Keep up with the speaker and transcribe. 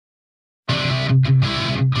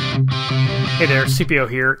Hey there, CPO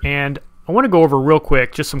here, and I want to go over real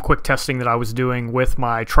quick just some quick testing that I was doing with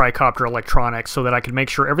my Tricopter electronics so that I could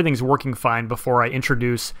make sure everything's working fine before I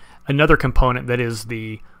introduce another component that is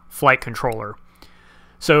the flight controller.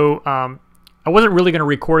 So I wasn't really going to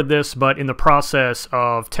record this, but in the process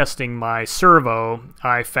of testing my servo,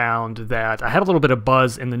 I found that I had a little bit of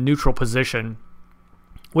buzz in the neutral position,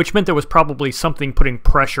 which meant there was probably something putting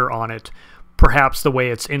pressure on it. Perhaps the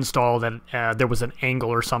way it's installed, and there was an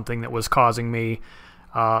angle or something that was causing me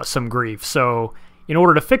some grief. So in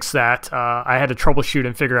order to fix that, I had to troubleshoot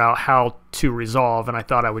and figure out how to resolve, and I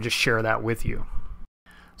thought I would just share that with you.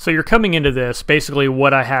 So you're coming into this, basically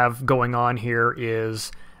what I have going on here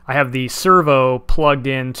is I have the servo plugged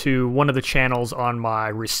into one of the channels on my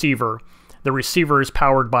receiver. The receiver is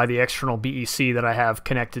powered by the external BEC that I have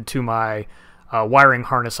connected to my wiring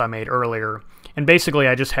harness I made earlier. And basically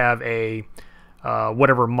I just have a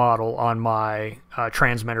whatever model on my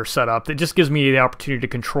transmitter setup that just gives me the opportunity to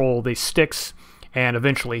control the sticks, and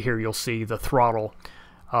eventually here you'll see the throttle,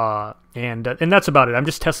 and that's about it. I'm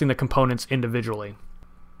just testing the components individually.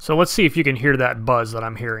 So let's see if you can hear that buzz that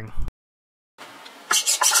I'm hearing.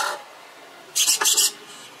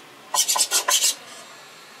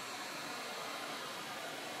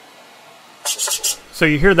 So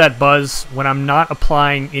you hear that buzz when I'm not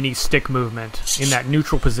applying any stick movement in that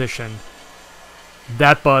neutral position.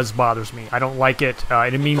 That buzz bothers me. I don't like it.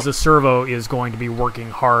 It means the servo is going to be working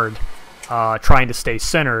hard, trying to stay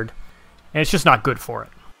centered, and it's just not good for it.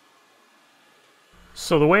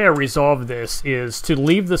 So the way I resolve this is to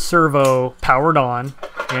leave the servo powered on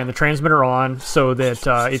and the transmitter on so that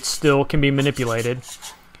it still can be manipulated,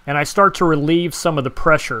 and I start to relieve some of the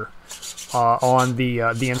pressure on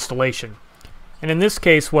the installation. And in this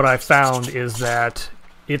case, what I found is that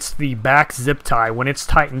it's the back zip tie. When it's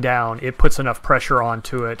tightened down, it puts enough pressure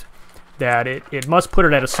onto it that it must put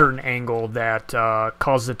it at a certain angle that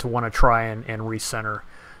causes it to want to try and recenter.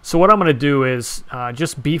 So what I'm going to do is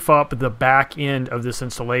just beef up the back end of this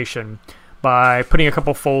installation by putting a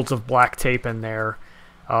couple folds of black tape in there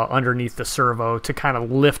underneath the servo to kind of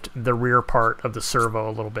lift the rear part of the servo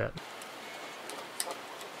a little bit.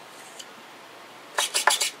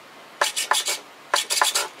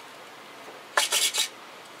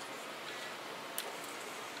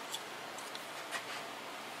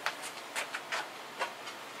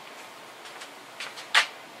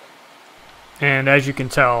 And as you can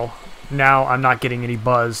tell, now I'm not getting any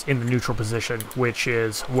buzz in the neutral position, which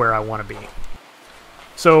is where I want to be.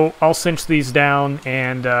 So I'll cinch these down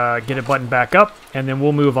and get it buttoned back up, and then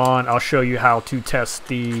we'll move on. I'll show you how to test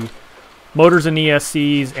the motors and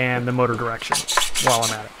ESCs and the motor direction while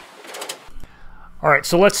I'm at it. Alright,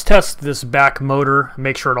 so let's test this back motor,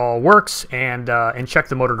 make sure it all works, and check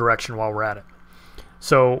the motor direction while we're at it.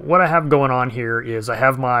 So what I have going on here is I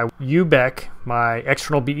have my UBEC, my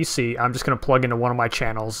external BEC. I'm just going to plug into one of my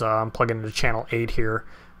channels. I'm plugging into channel 8 here,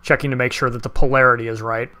 checking to make sure that the polarity is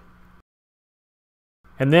right.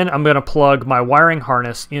 And then I'm going to plug my wiring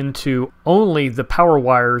harness into only the power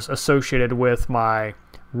wires associated with my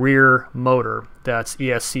rear motor. That's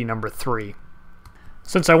ESC number 3.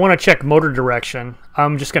 Since I want to check motor direction,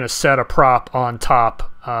 I'm just going to set a prop on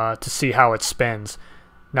top to see how it spins.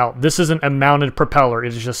 Now, this isn't a mounted propeller,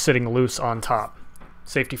 it is just sitting loose on top.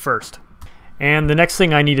 Safety first. And the next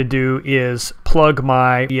thing I need to do is plug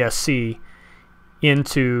my ESC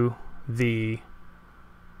into the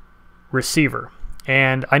receiver.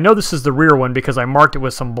 And I know this is the rear one because I marked it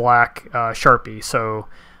with some black Sharpie, so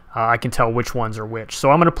I can tell which ones are which.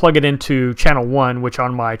 So I'm going to plug it into channel 1, which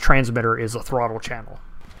on my transmitter is a throttle channel.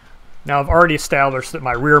 Now, I've already established that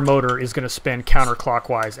my rear motor is going to spin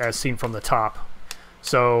counterclockwise as seen from the top.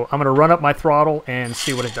 So I'm going to run up my throttle and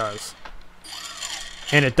see what it does.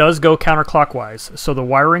 And it does go counterclockwise, so the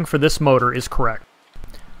wiring for this motor is correct.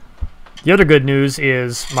 The other good news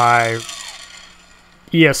is my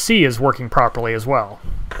ESC is working properly as well.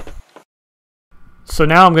 So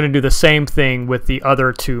now I'm going to do the same thing with the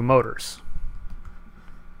other two motors.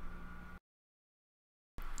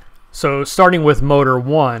 So starting with motor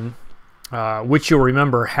 1, which you'll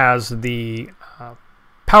remember has the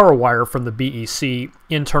power wire from the BEC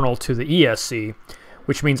internal to the ESC,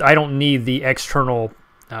 which means I don't need the external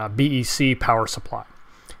BEC power supply.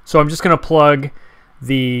 So I'm just going to plug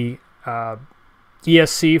the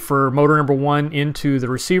ESC for motor number 1 into the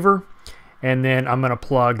receiver, and then I'm going to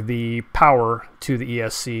plug the power to the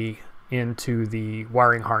ESC into the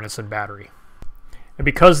wiring harness and battery. And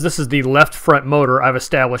because this is the left front motor, I've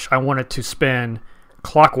established I want it to spin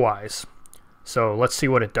clockwise. So let's see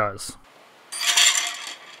what it does.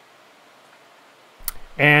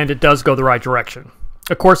 And it does go the right direction.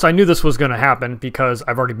 Of course, I knew this was going to happen because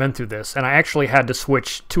I've already been through this, and I actually had to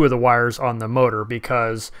switch 2 of the wires on the motor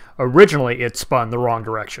because originally it spun the wrong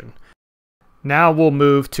direction. Now we'll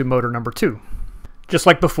move to motor number 2. Just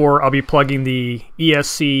like before, I'll be plugging the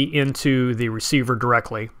ESC into the receiver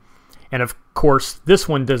directly. And of course, this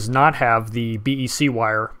one does not have the BEC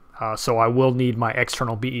wire, so I will need my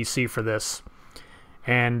external BEC for this,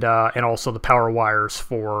 and also the power wires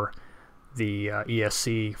for the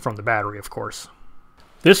ESC from the battery, of course.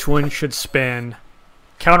 This one should spin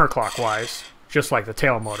counterclockwise, just like the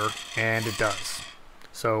tail motor, and it does.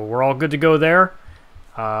 So we're all good to go there.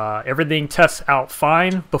 Everything tests out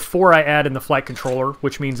fine before I add in the flight controller,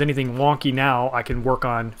 which means anything wonky now I can work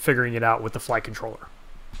on figuring it out with the flight controller.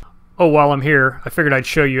 Oh, while I'm here, I figured I'd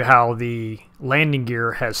show you how the landing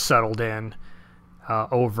gear has settled in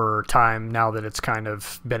over time now that it's kind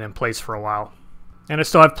of been in place for a while. And I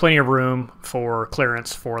still have plenty of room for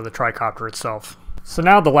clearance for the Tricopter itself. So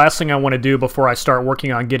now the last thing I want to do before I start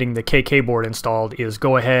working on getting the KK board installed is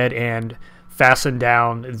go ahead and fasten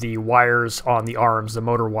down the wires on the arms, the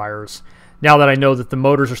motor wires. Now that I know that the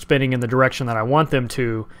motors are spinning in the direction that I want them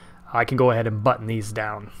to, I can go ahead and button these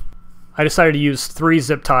down. I decided to use 3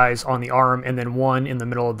 zip ties on the arm and then 1 in the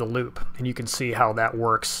middle of the loop, and you can see how that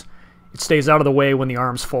works. It stays out of the way when the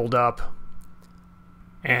arms fold up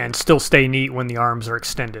and still stay neat when the arms are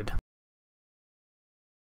extended.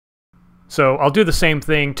 So I'll do the same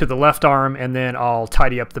thing to the left arm, and then I'll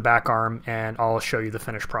tidy up the back arm and I'll show you the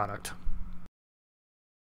finished product.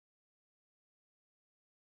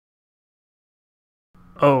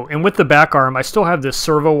 Oh, and with the back arm, I still have this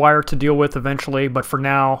servo wire to deal with eventually, but for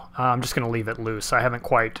now, I'm just going to leave it loose. I haven't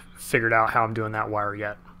quite figured out how I'm doing that wire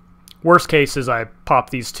yet. Worst case is I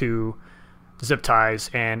pop these 2 zip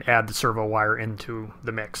ties and add the servo wire into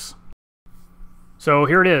the mix. So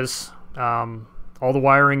here it is. All the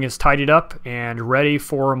wiring is tidied up and ready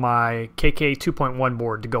for my KK 2.1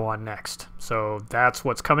 board to go on next. So that's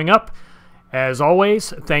what's coming up. As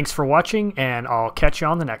always, thanks for watching, and I'll catch you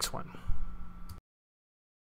on the next one.